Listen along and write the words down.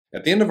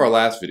At the end of our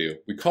last video,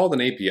 we called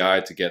an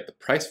API to get the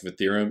price of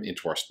Ethereum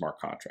into our smart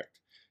contract.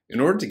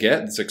 In order to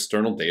get this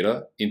external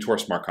data into our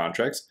smart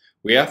contracts,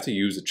 we have to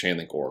use a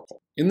Chainlink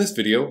oracle. In this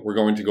video, we're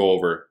going to go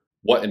over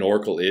what an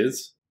oracle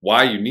is,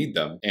 why you need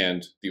them,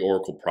 and the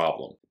oracle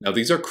problem. Now,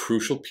 these are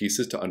crucial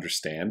pieces to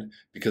understand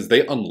because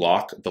they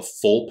unlock the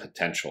full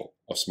potential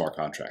of smart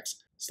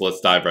contracts. So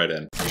let's dive right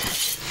in.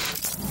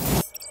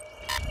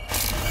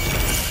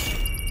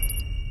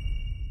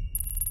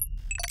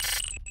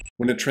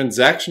 When a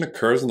transaction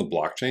occurs on the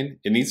blockchain,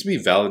 it needs to be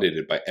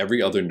validated by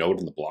every other node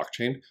in the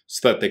blockchain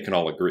so that they can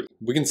all agree.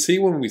 We can see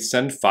when we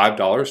send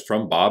 $5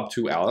 from Bob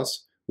to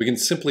Alice, we can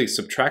simply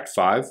subtract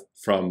 5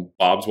 from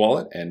Bob's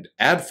wallet and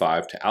add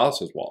 5 to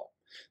Alice's wallet.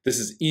 This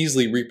is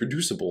easily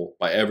reproducible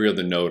by every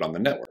other node on the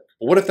network.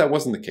 But what if that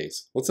wasn't the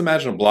case? Let's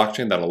imagine a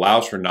blockchain that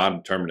allows for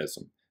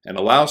non-determinism and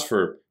allows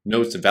for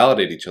nodes to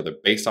validate each other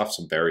based off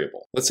some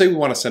variable. Let's say we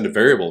want to send a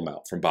variable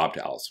amount from Bob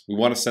to Alice. We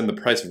want to send the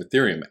price of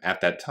Ethereum at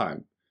that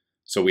time.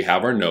 So we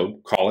have our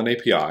node call an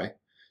API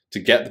to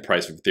get the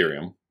price of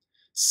Ethereum,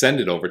 send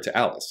it over to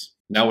Alice.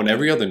 Now, when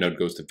every other node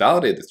goes to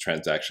validate this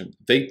transaction,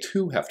 they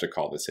too have to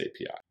call this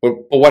API. But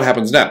what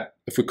happens now?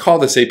 If we call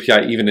this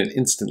API even an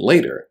instant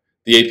later,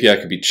 the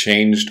API could be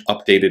changed,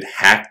 updated,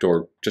 hacked,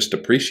 or just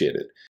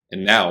depreciated.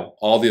 And now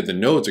all the other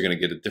nodes are going to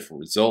get a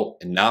different result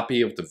and not be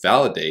able to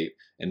validate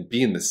and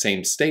be in the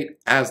same state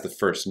as the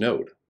first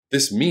node.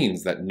 This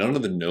means that none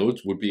of the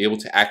nodes would be able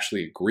to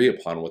actually agree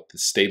upon what the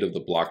state of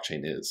the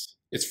blockchain is.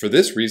 It's for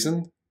this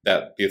reason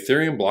that the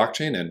Ethereum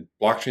blockchain and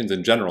blockchains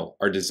in general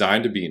are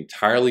designed to be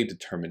entirely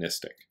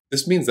deterministic.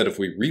 This means that if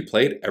we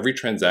replayed every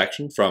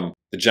transaction from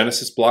the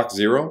Genesis block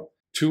 0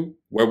 to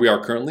where we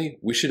are currently,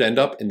 we should end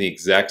up in the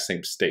exact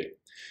same state.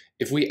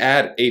 If we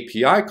add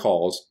API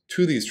calls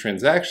to these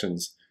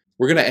transactions,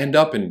 we're going to end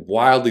up in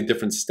wildly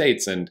different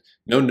states, and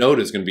no node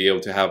is going to be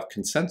able to have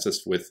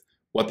consensus with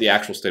what the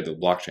actual state of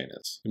the blockchain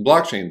is. In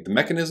blockchain, the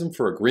mechanism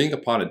for agreeing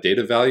upon a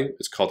data value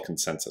is called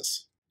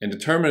consensus. And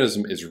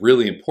determinism is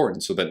really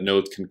important so that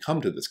nodes can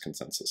come to this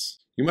consensus.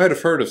 You might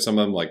have heard of some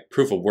of them like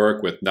proof of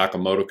work with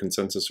Nakamoto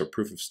consensus or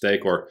proof of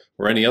stake or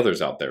any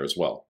others out there as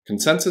well.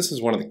 Consensus is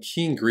one of the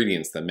key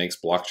ingredients that makes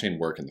blockchain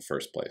work in the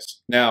first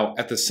place. Now,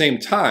 at the same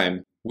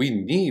time, we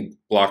need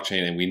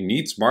blockchain and we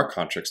need smart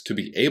contracts to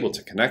be able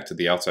to connect to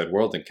the outside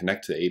world and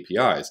connect to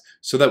APIs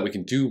so that we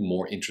can do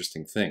more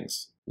interesting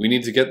things. We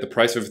need to get the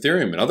price of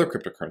Ethereum and other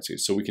cryptocurrencies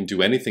so we can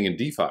do anything in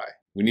DeFi.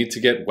 We need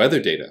to get weather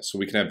data so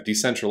we can have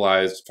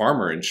decentralized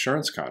farmer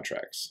insurance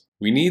contracts.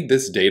 We need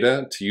this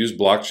data to use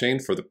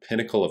blockchain for the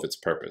pinnacle of its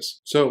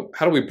purpose. So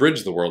how do we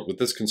bridge the world with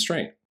this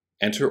constraint?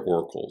 Enter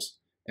oracles.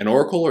 An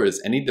oracle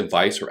is any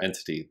device or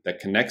entity that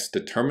connects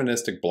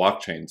deterministic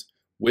blockchains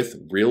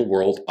with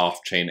real-world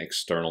off-chain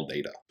external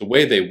data. The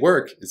way they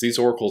work is these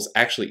oracles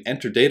actually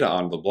enter data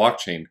on the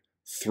blockchain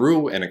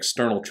through an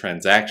external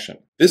transaction.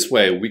 This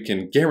way, we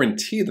can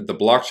guarantee that the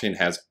blockchain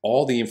has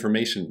all the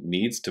information it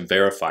needs to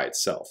verify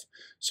itself.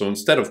 So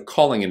instead of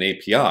calling an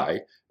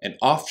API, an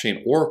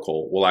off-chain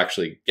oracle will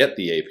actually get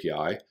the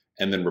API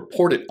and then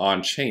report it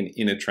on-chain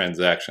in a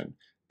transaction.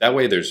 That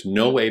way, there's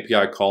no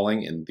API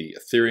calling in the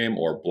Ethereum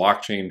or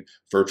blockchain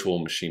virtual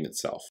machine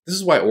itself. This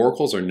is why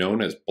oracles are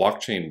known as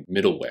blockchain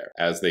middleware,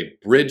 as they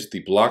bridge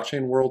the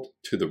blockchain world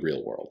to the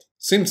real world.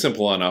 Seems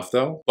simple enough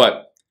though,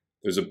 but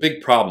there's a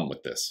big problem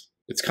with this.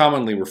 It's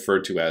commonly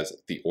referred to as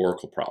the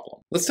oracle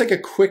problem. Let's take a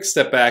quick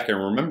step back and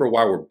remember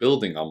why we're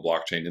building on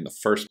blockchain in the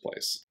first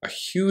place. A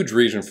huge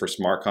reason for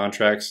smart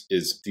contracts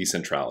is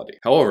decentrality.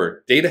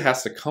 However, data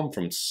has to come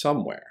from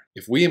somewhere.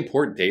 If we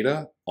import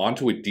data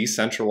onto a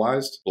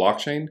decentralized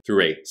blockchain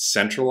through a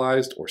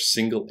centralized or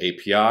single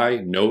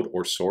API, node,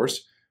 or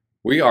source,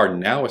 we are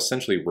now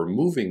essentially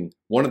removing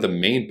one of the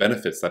main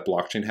benefits that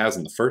blockchain has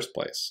in the first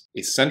place.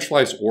 A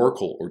centralized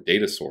oracle or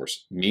data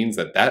source means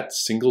that that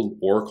single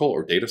oracle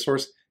or data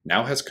source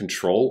now has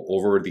control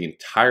over the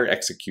entire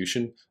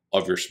execution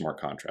of your smart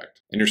contract.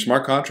 And your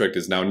smart contract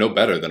is now no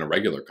better than a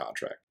regular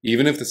contract.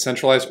 Even if the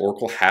centralized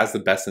oracle has the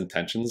best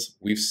intentions,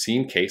 we've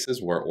seen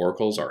cases where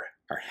oracles are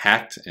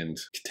hacked and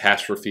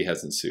catastrophe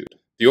has ensued.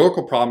 The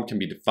oracle problem can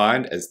be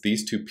defined as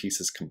these two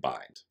pieces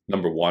combined.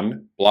 Number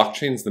one,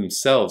 blockchains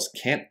themselves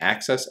can't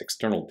access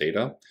external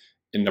data.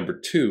 And number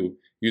two,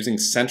 using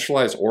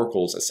centralized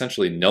oracles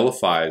essentially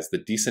nullifies the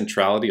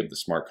decentrality of the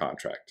smart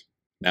contract.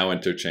 Now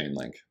enter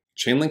Chainlink.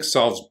 Chainlink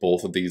solves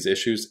both of these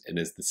issues and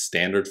is the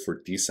standard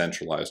for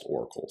decentralized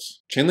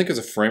oracles. Chainlink is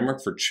a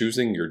framework for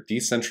choosing your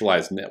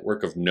decentralized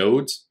network of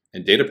nodes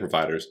and data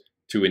providers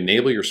to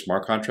enable your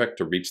smart contract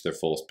to reach their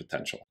fullest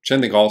potential.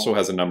 Chainlink also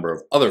has a number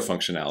of other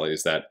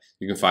functionalities that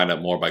you can find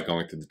out more by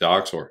going through the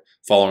docs or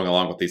following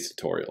along with these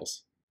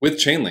tutorials. With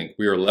Chainlink,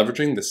 we are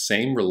leveraging the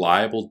same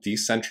reliable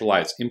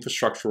decentralized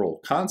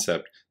infrastructural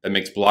concept that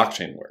makes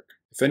blockchain work.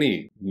 If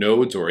any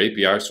nodes or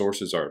API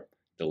sources are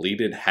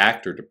deleted,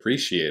 hacked, or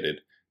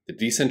depreciated, the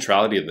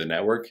decentrality of the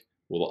network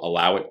will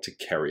allow it to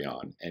carry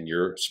on, and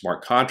your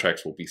smart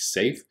contracts will be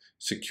safe,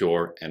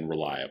 secure, and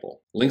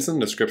reliable. Links in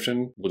the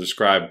description will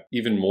describe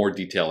even more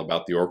detail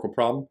about the oracle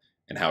problem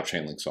and how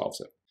Chainlink solves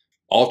it.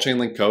 All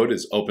Chainlink code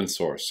is open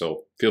source,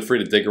 so feel free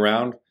to dig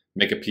around,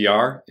 make a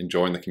PR, and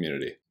join the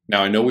community.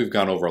 Now, I know we've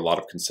gone over a lot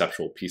of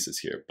conceptual pieces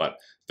here, but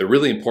they're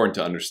really important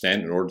to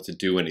understand in order to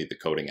do any of the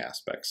coding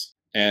aspects.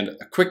 And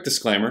a quick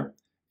disclaimer,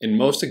 in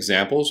most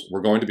examples,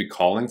 we're going to be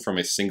calling from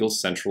a single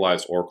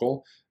centralized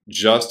oracle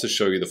just to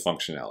show you the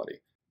functionality.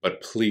 But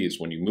please,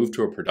 when you move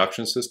to a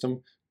production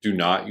system, do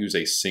not use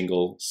a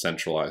single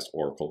centralized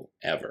oracle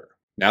ever.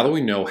 Now that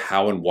we know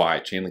how and why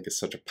Chainlink is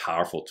such a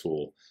powerful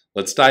tool,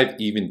 let's dive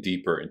even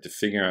deeper into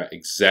figuring out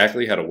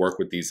exactly how to work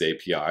with these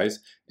APIs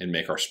and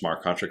make our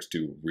smart contracts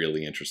do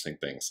really interesting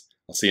things.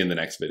 I'll see you in the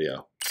next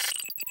video.